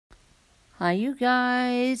Hi, you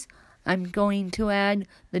guys. I'm going to add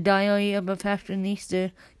the Diary of a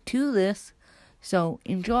Fashionista to this, so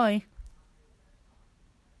enjoy.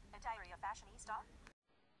 A Diary of Fashionista.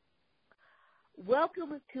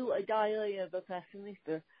 Welcome to A Diary of a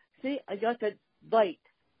Fashionista. See, I got that right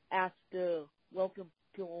after Welcome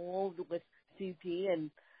to Alone with CP and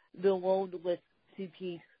the Alone with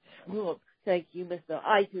CP group. Thank you, Mr.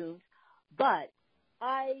 iTunes. But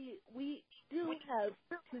we do have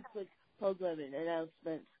two quick programming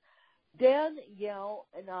announcements. Dan Yell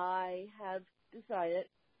and I have decided,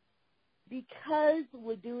 because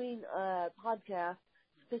we're doing a podcast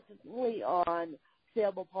specifically on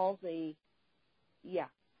cerebral palsy,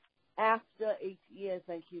 after 8 years,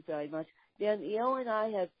 thank you very much, Dan Yell and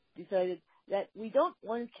I have decided that we don't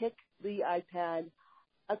want to kick the iPad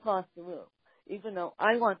across the room, even though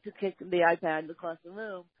I want to kick the iPad across the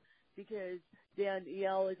room, because Dan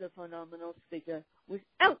Yell is a phenomenal speaker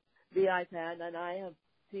without the iPad, and I have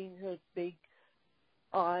seen her speak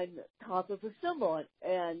on top of a snowboard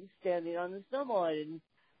and standing on the snowboard, and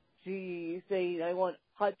she saying, "I want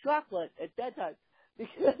hot chocolate" at that time,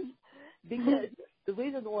 because the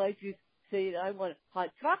reason why she's saying "I want hot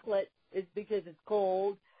chocolate" is because it's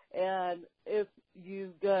cold, and if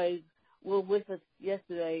you guys were with us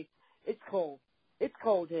yesterday, it's cold. It's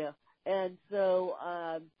cold here, and so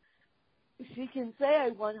she can say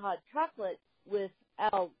 "I want hot chocolate"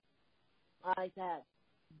 without iPad,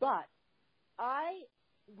 but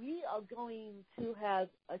we are going to have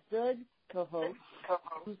a third co-host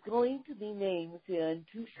who's going to be named here in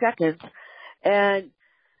 2 seconds, and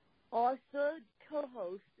our third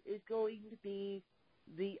co-host is going to be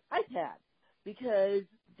the iPad, because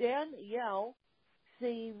Dan Yell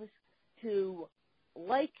seems to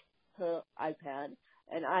like her iPad,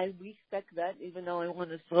 and I respect that, even though I want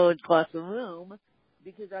to throw it across the room,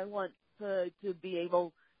 because I want her to be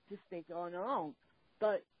able to speak on her own.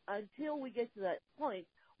 But until we get to that point,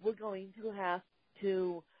 we're going to have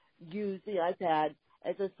to use the iPad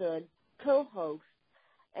as a third co-host.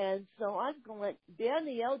 And so I'm going to let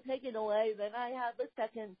Danielle take it away. Then I have a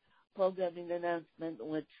second programming announcement,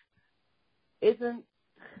 which isn't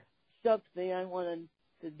something I wanted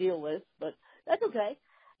to deal with, but that's okay.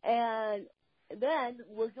 And then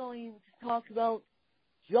we're going to talk about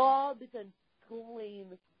jobs and schooling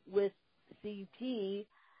with CP.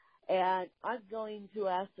 And I'm going to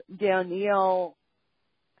ask Danielle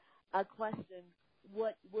a question: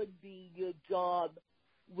 what would be your job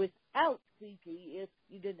without CP if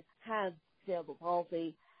you didn't have cerebral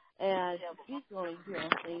palsy? And she's going to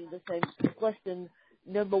ask me the same question.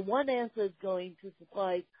 Number one answer is going to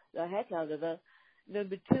surprise the heck out of her.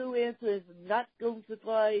 Number two answer is not going to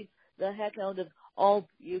surprise the heck out of all of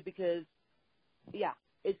you, because,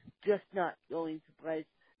 it's just not going to surprise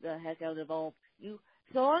the heck out of all of you.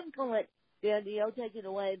 So I'm going to let Danielle take it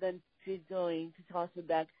away, then she's going to toss it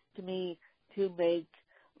back to me to make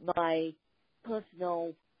my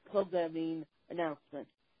personal programming announcement.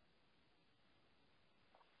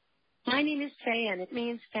 My name is Faye, and it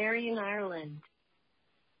means fairy in Ireland.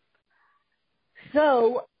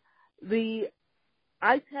 So the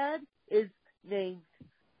iPad is named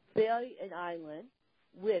Fairy in Ireland,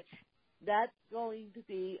 which that's going to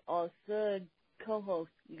be our third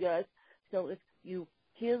co-host, you guys. So if you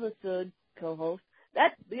hear the third co-host,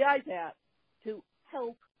 that's the iPad, to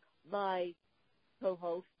help my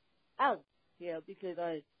co-host out here, because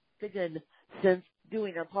I figured since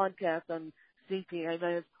doing a podcast on CP, I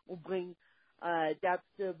might as well bring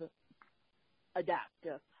assistive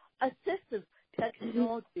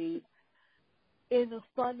technology in a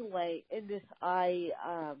fun way in this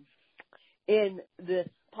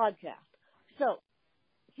podcast. So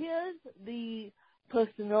here's the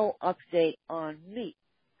personal update on me.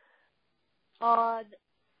 On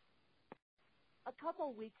a couple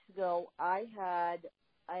of weeks ago, I had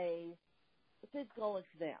a physical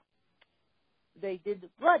exam. They did the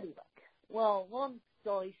blood work. Well, long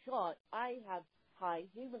story short, I have high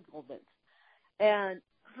hemoglobin, and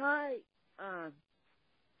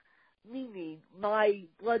meaning my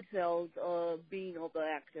blood cells are being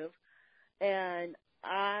overactive, and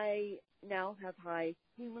I now have high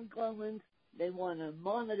hemoglobin. They want to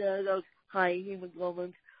monitor those high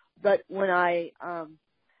hemoglobins, but when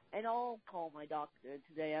and I'll call my doctor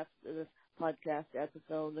today after this podcast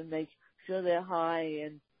episode and make sure they're high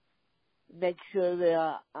and make sure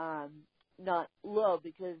they're not low,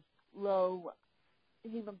 because low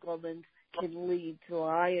hemoglobin can lead to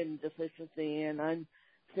iron deficiency, and I'm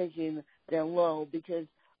thinking they're low because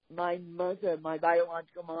my mother, my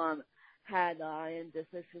biological mom, had iron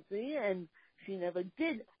deficiency, and she never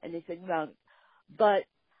did anything about it. But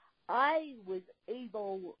I was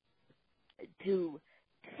able, to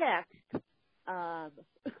text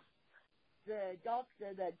the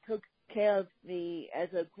doctor that took care of me as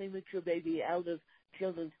a premature baby out of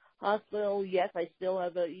Children's Hospital. Yes, I still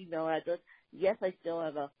have an email address. Yes, I still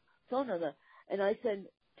have a phone number. And I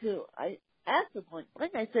asked the point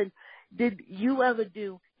blank, I said, did you ever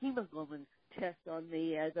do hemoglobin test on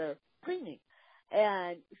me as a preemie?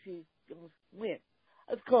 And she goes, when?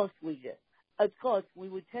 Of course we did. Of course we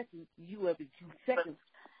would test you every 2 seconds.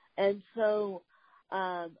 And so,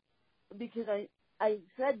 because I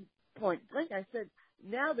said point blank, I said,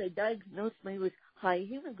 now they diagnosed me with high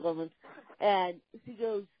hemoglobin. And she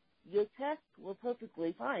goes, your tests were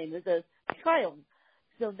perfectly fine as a child.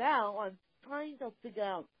 So now I'm trying to figure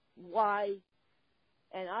out why,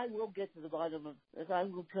 and I will get to the bottom of this. I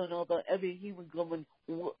will turn over every hemoglobin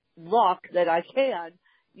rock that I can.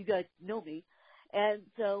 You guys know me. And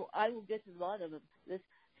so I will get to the bottom of this.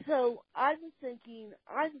 So I was thinking,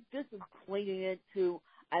 I'm just equating it to,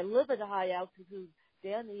 I live at a high altitude.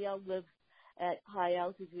 Danielle lives at high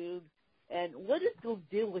altitude. And we'll just go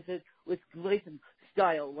deal with it with grace and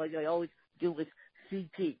style, like I always do with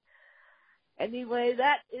CT. Anyway,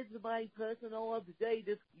 that is my personal update.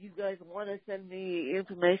 If you guys want to send me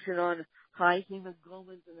information on high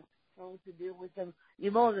hemoglobins and how to deal with them,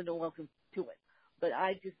 you're more than welcome to it. But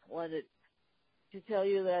I just wanted to tell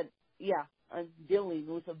you that, yeah, I'm dealing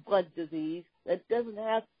with a blood disease that doesn't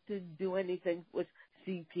have to do anything with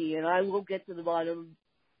CT, and I will get to the bottom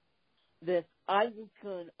of this. I will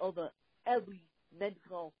turn over every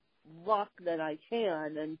medical rock that I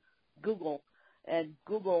can and Google and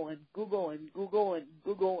Google and Google and Google and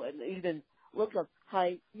Google and even look up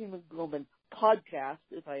high hemoglobin podcast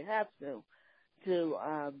if I have to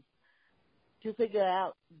figure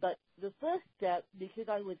out. But the first step, because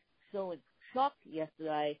I was so in shock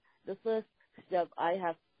yesterday, the first step I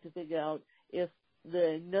have to figure out if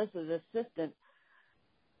the nurse's assistant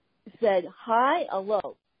said hi or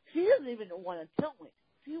low. She doesn't even want to tell me.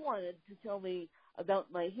 She wanted to tell me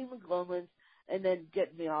about my hemoglobin and then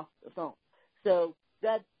get me off the phone. So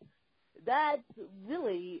that's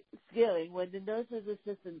really scary when the nurse's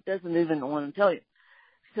assistant doesn't even want to tell you.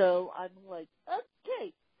 So I'm like,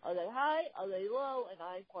 okay, are they high? Are they low? And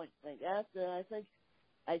I point like after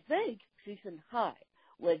I think she said hi,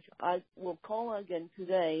 which I will call her again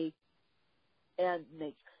today and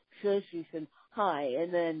make sure she said hi.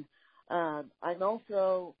 And then I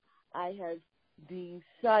have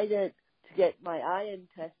decided to get my iron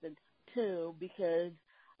tested too, because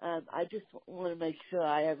I just want to make sure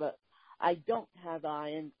I don't have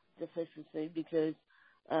iron deficiency, because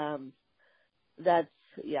that's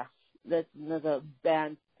another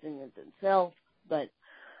bad thing in itself. But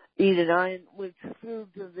eating iron, which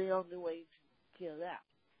foods are the only way to cure that.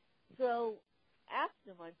 So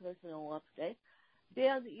after my personal update,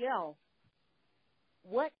 Danielle,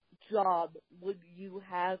 what job would you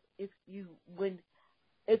have if you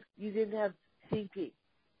didn't have CP?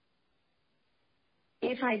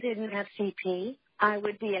 If I didn't have CP, I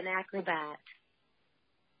would be an acrobat.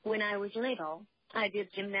 When I was little, I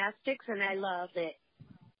did gymnastics and I loved it.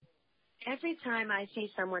 Every time I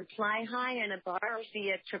see someone fly high in a bar or see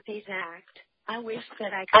a trapeze act, I wish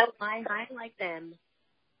that I could fly high like them.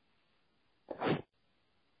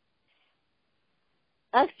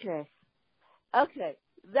 Okay.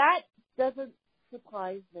 That doesn't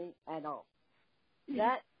surprise me at all.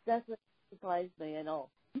 That doesn't surprise me at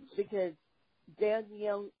all, because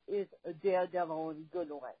Danielle is a daredevil in a good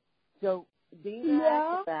way. So being an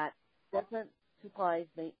acrobat doesn't surprise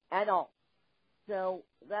me at all. So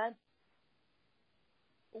that's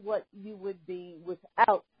what you would be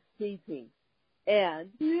without CP. And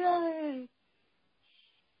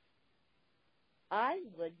I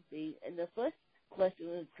would be, and the first question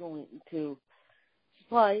is going to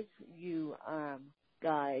surprise you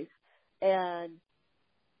guys, and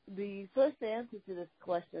the first answer to this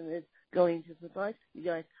question is going to surprise you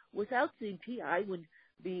guys. Without CP, I would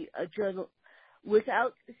be a journal.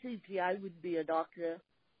 Without CP, I would be a doctor.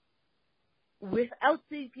 Without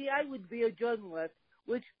CP, I would be a journalist,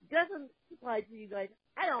 which doesn't surprise you guys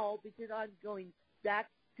at all, because I'm going back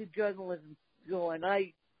to journalism school, and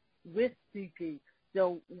with CP.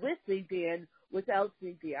 So with CP and without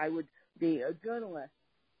CP, I would be a journalist.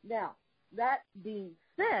 Now, that being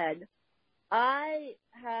said, I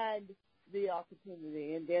had the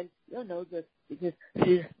opportunity, and Dan, you'll know this because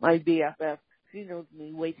she's my BFF. She knows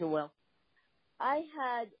me way too well. I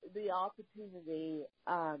had the opportunity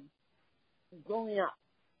growing up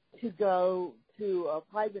to go to a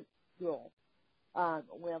private school.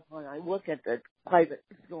 Whereupon I work at the private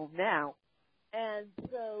school now. And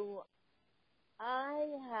so I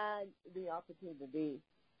had the opportunity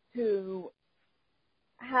to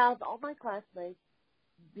have all my classmates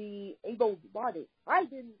be able-bodied. I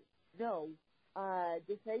didn't know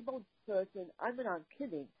disabled person. I'm not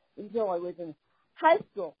kidding. Until I was in high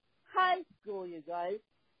school. High school, you guys.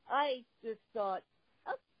 I just thought,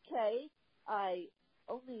 okay. I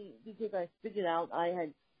only because I figured out I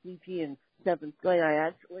had CP in 7th grade. I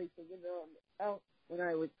actually figured it out when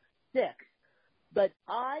I was 6. But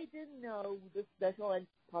I didn't know the special ed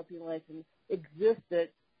population existed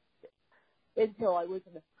until I was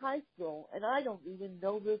in high school, and I don't even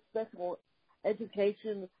know the special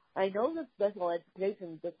education. I know the special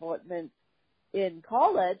education department in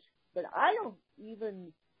college, but I don't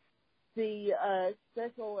even see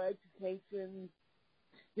special education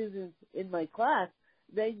students in my class.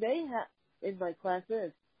 They may have, in my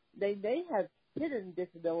classes, they may have hidden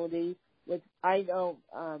disabilities, which I don't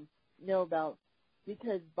know about,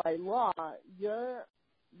 because by law,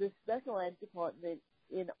 the special ed department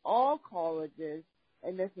in all colleges,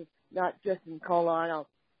 and this is not just in Colorado,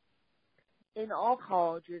 in all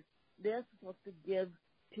colleges, they're supposed to give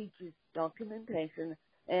teachers documentation,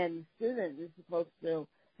 and students are supposed to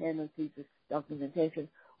handle teachers' documentation,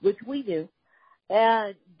 which we do.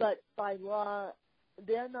 But by law,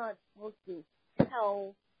 they're not supposed to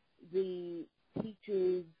tell the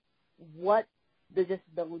teachers what the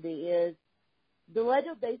disability is. The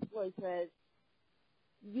letter basically says,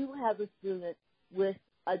 you have a student with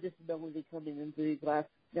a disability coming into the class,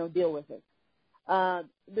 now deal with it.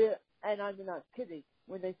 And I'm not kidding.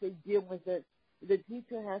 When they say deal with it, the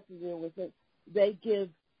teacher has to deal with it. They give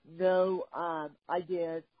no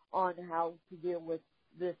ideas on how to deal with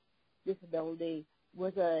this disability,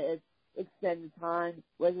 whether it's extended time,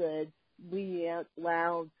 whether it's reading out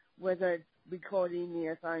loud, whether it's recording the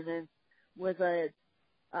assignments, whether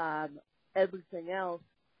it's everything else.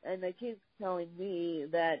 And they keep telling me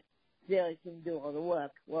that Jerry can do all the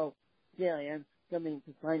work. Well, Jerry, I'm coming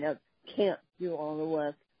to find out, can't do all the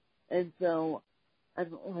work. And so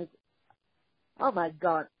I'm like, oh my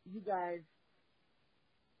God, you guys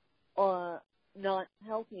are not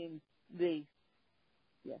helping me.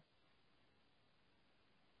 Yes.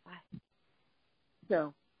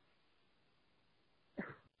 So,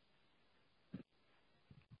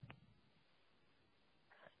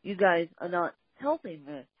 you guys are not helping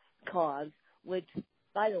the cause, which,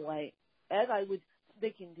 by the way, as I was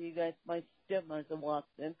speaking to you guys, my stepmother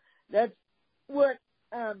walked in. That's what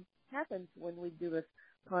happens when we do this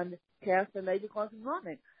podcast at 8 o'clock in the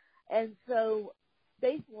morning. And so,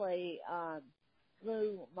 basically,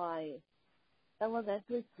 through my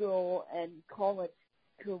elementary school and college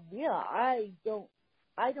career, I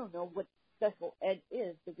don't know what special ed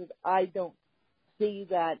is because I don't see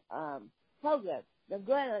that program. Now,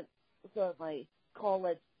 granted, for my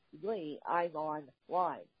college degree, I'm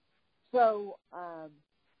online. So,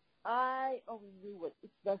 I only knew what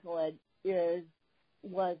special ed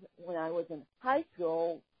was when I was in high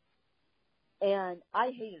school, and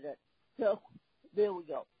I hated it. So, there we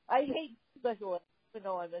go. I hate special ed, even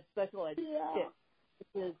though I'm a special ed kid,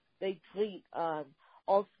 because they treat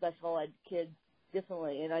all special ed kids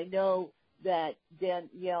differently. And I know that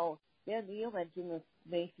Danielle mentioned this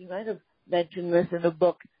to me. She might have mentioned this in a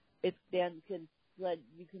book. If Dan can read,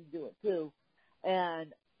 you can do it too.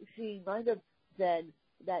 And she might have said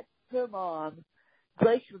that her mom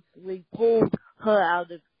graciously pulled her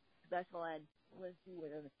out of special ed when she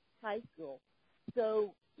was in high school.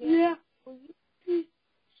 So, Yeah.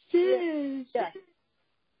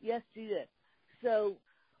 Yes, she did. So,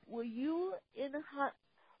 were you in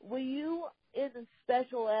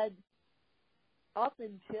special ed up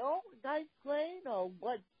until 9th grade, or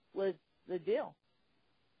what was the deal?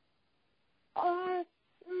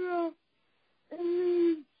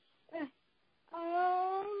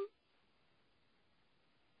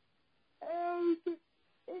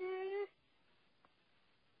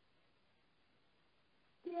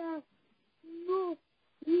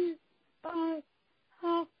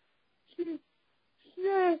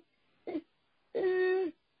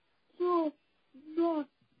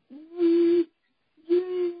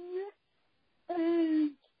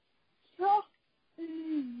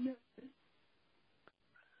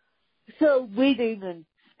 So reading and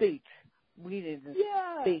speech.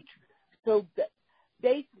 So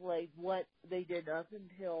basically what they did up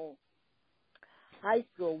until high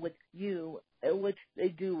school with you, which they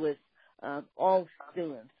do with all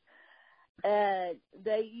students, and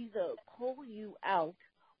they either pull you out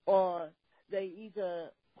or they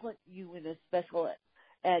either put you in a special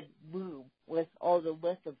ed room with all the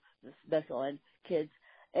rest of the special ed kids.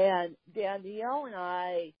 And Danielle and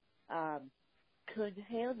I could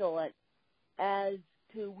handle it as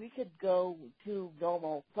to we could go to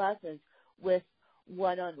normal classes with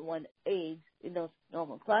one-on-one aids in those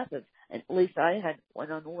normal classes. And at least I had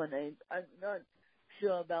one-on-one aids. I'm not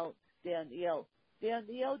sure about Danielle.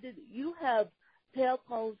 Danielle, did you have tail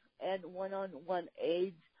calls and one-on-one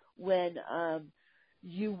aids when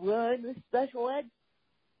you were in the special ed?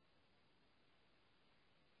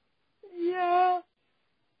 Yeah.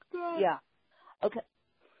 Yeah. Okay.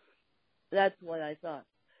 That's what I thought.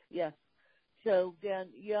 Yes. So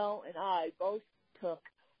Danielle and I both took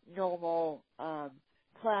normal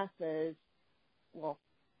classes,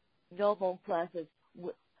 normal classes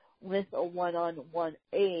with a one-on-one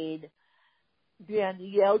aid.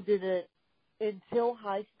 Danielle did it until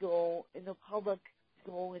high school in the public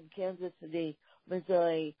school in Kansas City,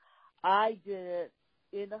 Missouri. I did it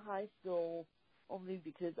in the high school only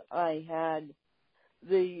because I had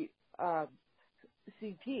the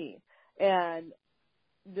CP. And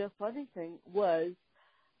the funny thing was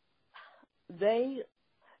they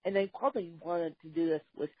probably wanted to do this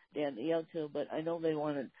with Danielle too, but I know they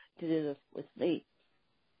wanted to do this with me.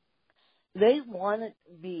 They wanted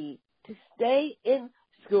me to stay in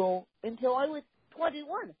school until I was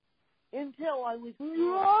 21. Until I was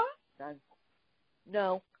 21.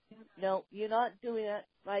 No, you're not doing that.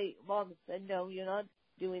 My mom said, no, you're not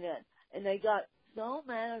doing that. And they got so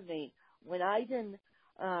mad at me when I didn't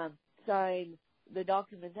sign the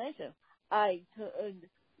documentation. I turned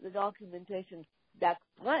the documentation back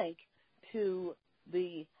blank to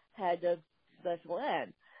the head of special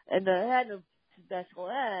ed. And the head of special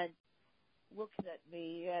ed looked at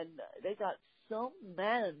me and they got so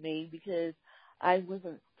mad at me because I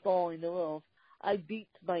wasn't following the rules. I beat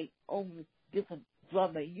my own different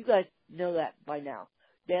drummer. You guys know that by now.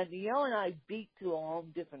 Danielle and I beat to our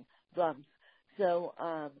own different drums. So,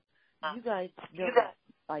 you guys know that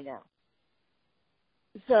by now.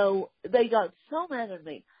 So, they got so mad at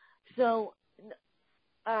me. So,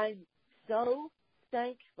 I'm so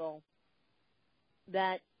thankful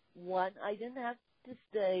that, one, I didn't have to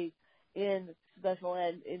stay in special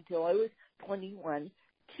ed until I was 21.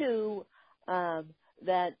 Two,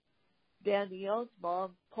 that Danielle's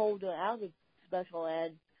mom pulled her out of special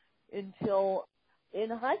ed until in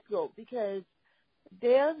high school, because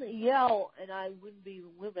Danielle and I wouldn't be the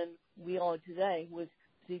women we are today with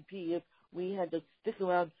CP if we had to stick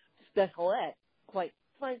around special ed. Quite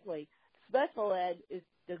frankly, special ed is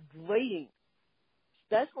degrading.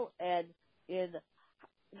 Special ed in,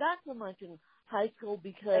 not so much in high school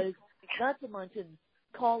because, not so much in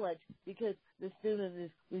college because the student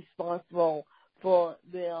is responsible for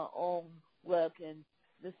their own work and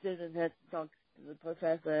the student has to talk to the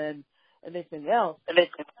professor and anything else.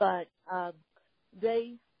 But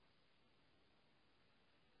they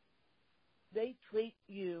treat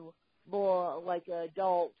you more like an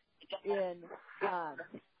adult in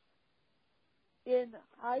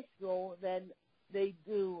high school than they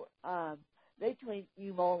do. They treat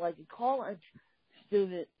you more like a college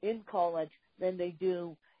student in college than they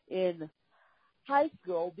do in high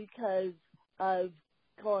school because of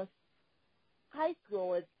course high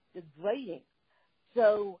school is degrading.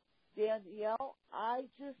 So Danielle, I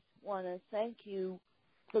just want to thank you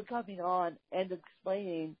for coming on and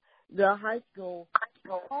explaining the high school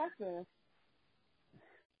process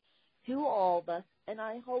to all of us, and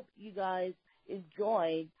I hope you guys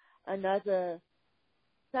enjoyed another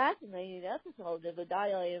fascinating episode of the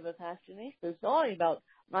Diary of a Fashionista. Sorry about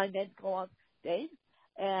my medical update,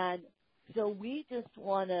 and so we just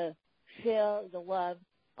want to share the love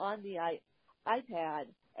on the iPad,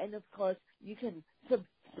 and of course you can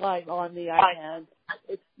subscribe on the iPad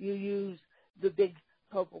if you use the big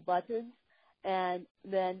purple buttons, and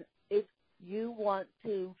then if you want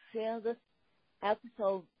to share this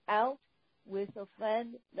episode out with a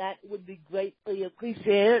friend, that would be greatly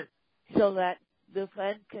appreciated so that the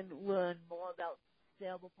friend can learn more about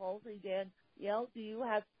cerebral palsy. Danielle, do you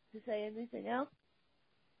have to say anything else?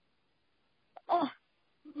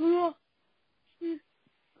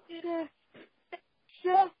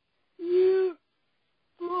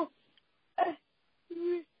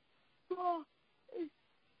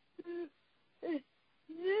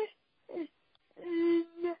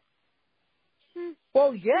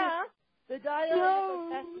 Well, yeah, the Diary of a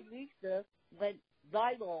Fashionista went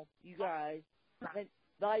viral, you guys. Went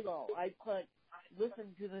viral. I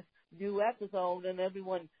listen to this new episode and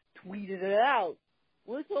everyone tweeted it out.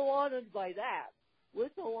 We're so honored by that.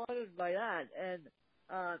 And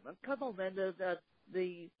a couple members of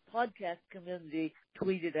the podcast community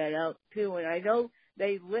tweeted that out too, and I know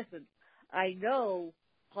they listened. I know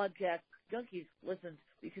Podcast Junkies listened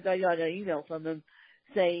because I got an email from them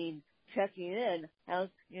saying, checking in, how's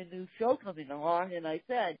your new show coming along? And I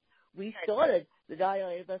said, we started the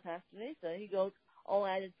Diary of a Fashionista. He goes, all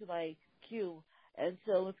added to my queue. And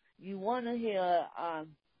so if you want to hear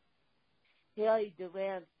Haley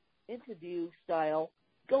Durant's interview style,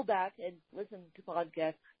 go back and listen to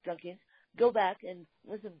Podcast Junkies. Go back and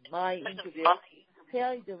listen to my interview.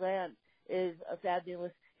 Haley Durant is a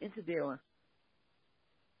fabulous interviewer.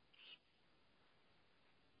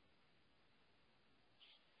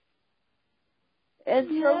 And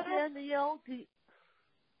so, Danielle,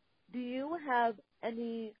 do you have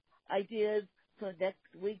any ideas for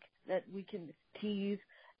next week that we can tease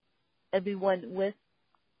everyone with?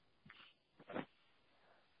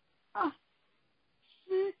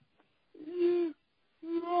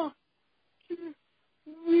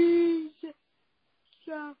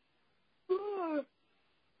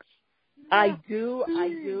 I do.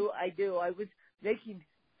 I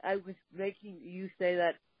was making you say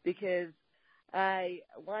that because I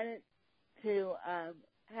wanted to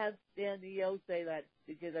have Danielle say that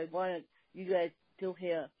because I wanted you guys to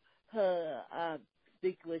hear her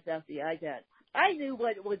speak without the iPad. I knew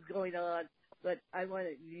what was going on, but I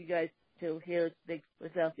wanted you guys to hear her speak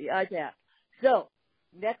without the iPad. So,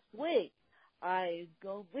 next week, I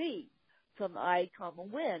go read from I Come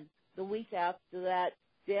and Win. The week after that,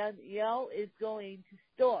 Danielle is going to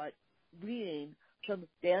start reading from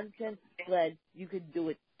Dan Kent's Sled, You Can Do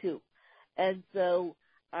It Too. And so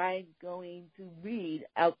I'm going to read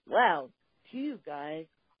out loud to you guys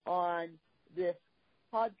on this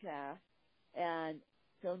podcast. And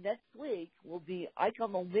so next week will be I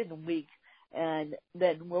Come and Win week. And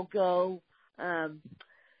then we'll go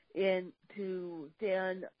into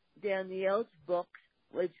Danielle's books,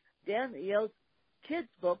 which Danielle's kids'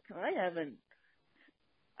 books I haven't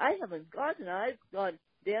gotten. I've got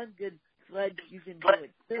Dan Good Sled, You Can Do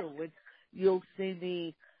It Too, which you'll see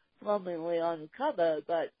me prominently on the cover,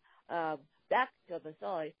 but back cover,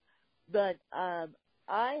 sorry. But I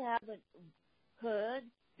haven't heard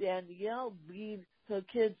Danielle read her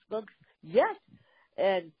kids' books yet,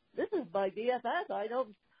 and this is my BFF. I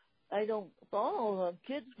don't follow her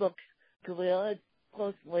kids' books career as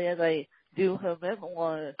closely as I do her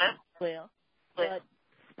memoir career. But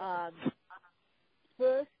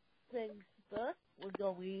first things first, we're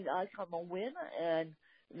going to read I Come and Win, and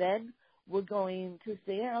then we're going to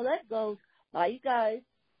see how that goes. Bye, you guys.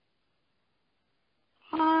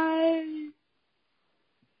 Hi.